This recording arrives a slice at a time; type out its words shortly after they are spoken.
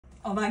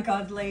Oh my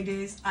God,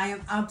 ladies, I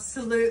am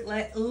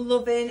absolutely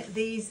loving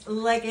these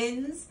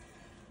leggings.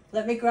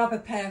 Let me grab a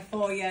pair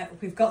for you.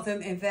 We've got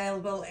them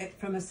available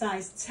from a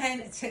size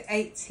 10 to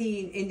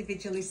 18,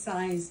 individually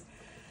sized.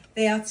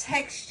 They are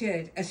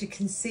textured, as you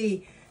can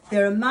see.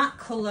 They're a matte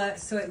colour,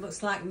 so it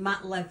looks like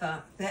matte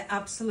leather. They're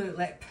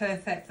absolutely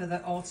perfect for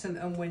the autumn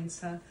and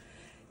winter.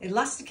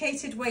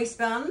 Elasticated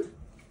waistband.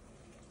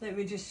 Let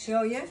me just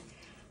show you.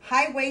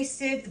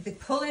 High-waisted, they're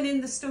pulling in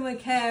the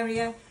stomach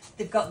area.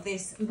 They've got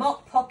this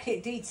mock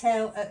pocket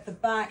detail at the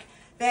back.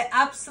 They're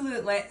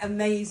absolutely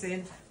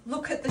amazing.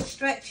 Look at the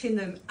stretch in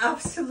them,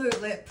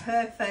 absolutely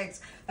perfect.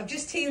 I've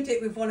just teamed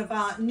it with one of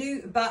our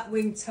new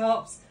batwing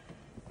tops.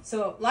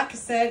 So like I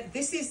said,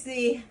 this is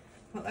the,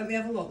 well, let me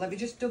have a look, let me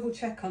just double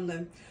check on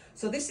them.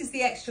 So this is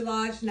the extra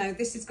large. Now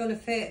this is going to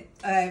fit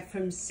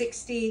from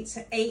 16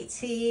 to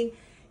 18.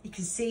 You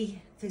can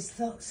see there's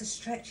lots of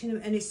stretch in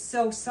them and it's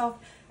so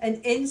soft. And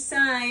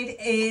inside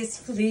is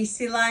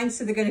fleecy lined,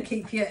 so they're going to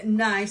keep you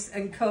nice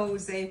and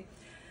cozy.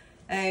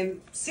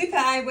 Super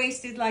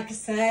high-waisted, like I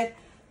said.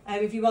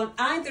 If you want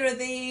either of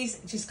these,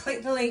 just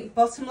click the link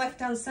bottom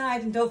left-hand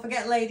side. And don't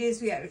forget,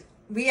 ladies,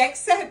 we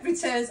accept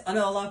returns on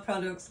all our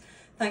products.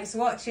 Thanks for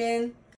watching.